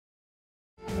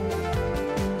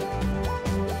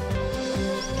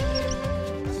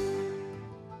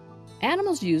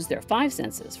Animals use their five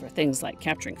senses for things like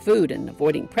capturing food and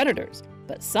avoiding predators,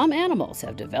 but some animals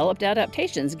have developed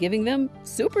adaptations giving them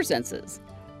super senses.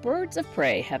 Birds of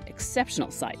prey have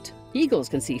exceptional sight. Eagles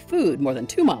can see food more than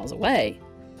 2 miles away.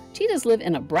 Cheetahs live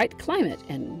in a bright climate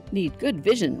and need good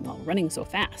vision while running so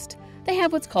fast. They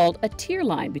have what's called a tear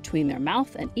line between their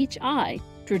mouth and each eye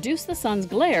to reduce the sun's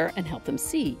glare and help them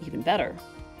see even better.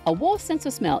 A wolf's sense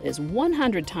of smell is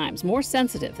 100 times more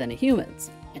sensitive than a human's,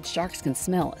 and sharks can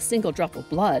smell a single drop of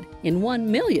blood in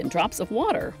 1 million drops of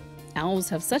water. Owls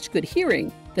have such good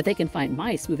hearing that they can find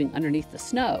mice moving underneath the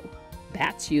snow.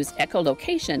 Bats use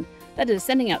echolocation, that is,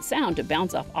 sending out sound to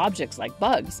bounce off objects like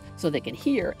bugs so they can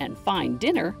hear and find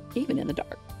dinner even in the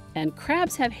dark. And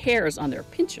crabs have hairs on their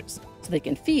pinchers so they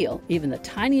can feel even the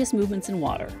tiniest movements in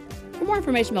water. For more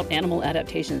information about animal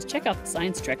adaptations, check out the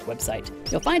Science Trek website.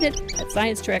 You'll find it at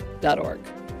sciencetrek.org.